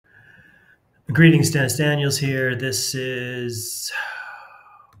Greetings, Dennis Daniels here. This is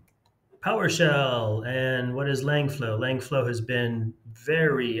PowerShell. And what is LangFlow? LangFlow has been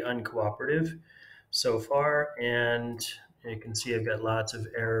very uncooperative so far, and you can see I've got lots of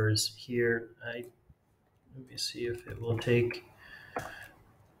errors here. Let me see if it will take.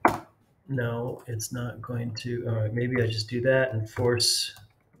 No, it's not going to. All right, maybe I just do that and force.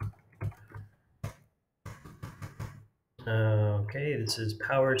 Okay, this is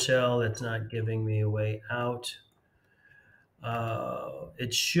PowerShell. It's not giving me a way out.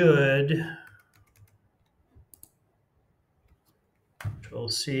 It should. Control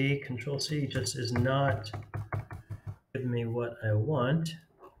C just is not giving me what I want.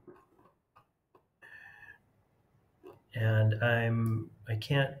 And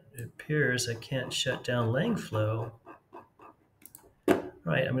it appears I can't shut down LangFlow. All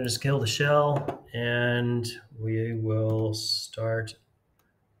right, I'm going to kill the shell and we will start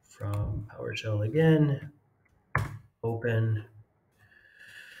from PowerShell again, open,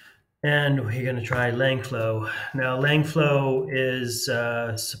 and we're going to try LangFlow. Now, LangFlow is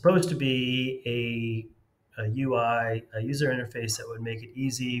supposed to be a UI, a user interface that would make it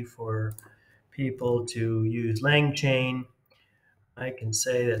easy for people to use lanchain. I can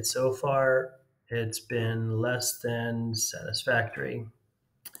say that so far it's been less than satisfactory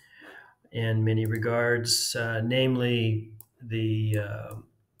in many regards, namely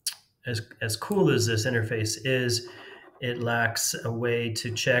as cool as this interface is, it lacks a way to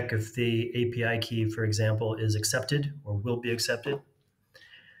check if the API key, for example, is accepted or will be accepted.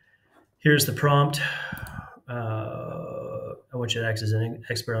 Here's the prompt. I want you to act as an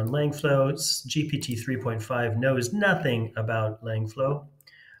expert on LangFlow. GPT 3.5 knows nothing about LangFlow,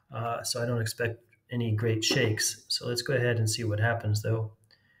 so I don't expect any great shakes. So let's go ahead and see what happens, though.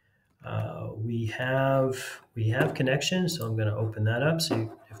 We have connection, so I'm going to open that up.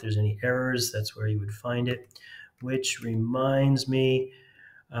 So if there's any errors, that's where you would find it. Which reminds me,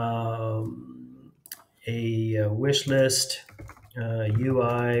 a Wishlist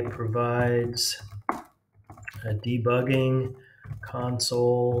UI provides a debugging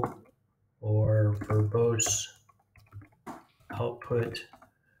console or verbose output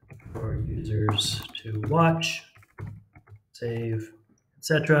for users to watch, save,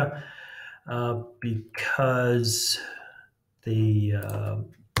 etc. Because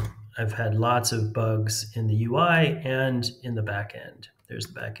I've had lots of bugs in the UI and in the back end. There's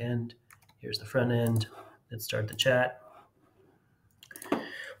the back end. Here's the front end. Let's start the chat.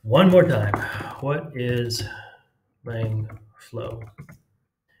 One more time. What is LangFlow?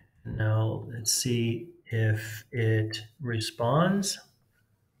 Now let's see if it responds.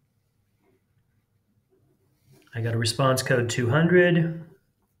 I got a response code 200.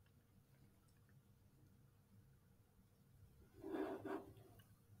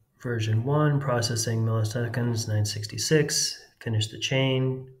 Version 1, processing milliseconds, 966. Finish the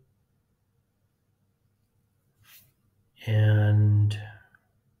chain. And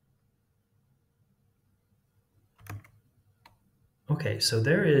okay, so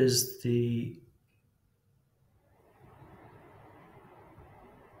there is the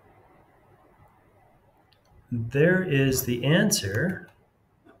answer.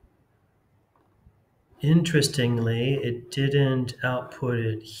 Interestingly, it didn't output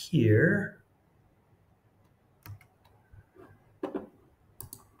it here.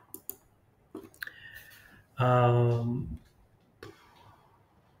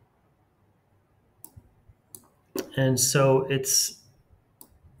 And so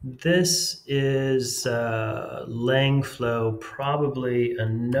this is LangFlow, probably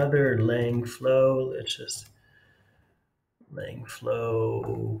another LangFlow. Let's just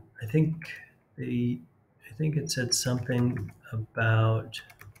LangFlow. I think it said something about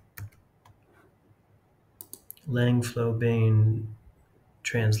LangFlow being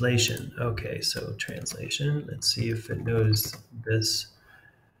translation. Okay, so translation. Let's see if it knows this.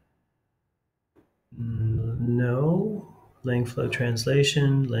 No. LangFlow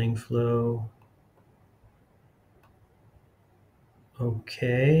translation, LangFlow.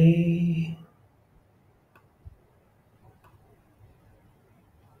 Okay.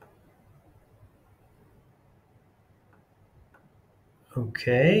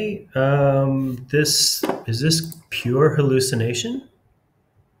 Okay. Is this pure hallucination?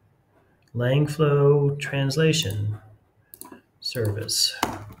 LangFlow translation service.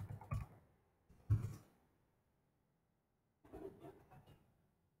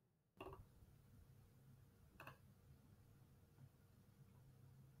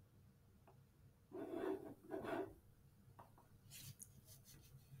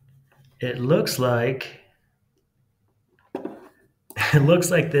 It looks like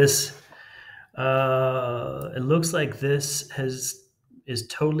this It looks like this is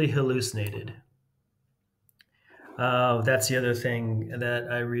totally hallucinated. That's the other thing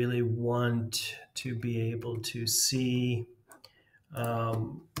that I really want to be able to see.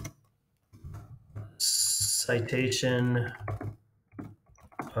 Um, citation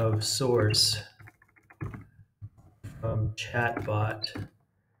of source from chatbot.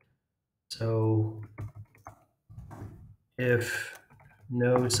 So if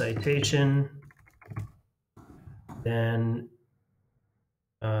no citation, then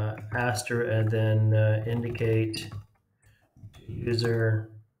and then indicate to user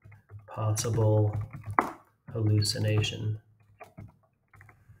possible hallucination.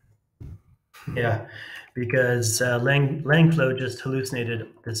 Yeah, because LangFlow just hallucinated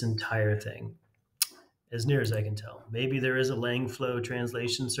this entire thing, as near as I can tell. Maybe there is a LangFlow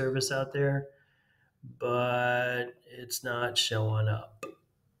translation service out there, but it's not showing up.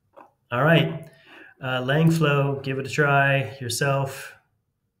 All right, LangFlow, give it a try yourself.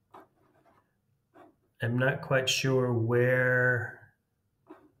 I'm not quite sure where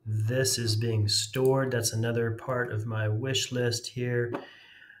this is being stored. That's another part of my wish list here.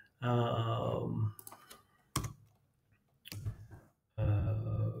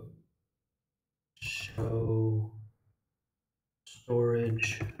 Show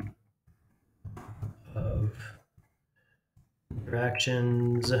storage of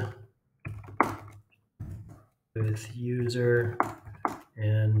interactions with user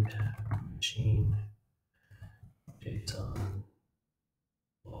and machine JSON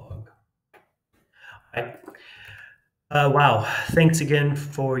log. All right. Wow. Thanks again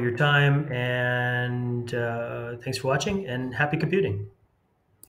for your time, and thanks for watching, and happy computing.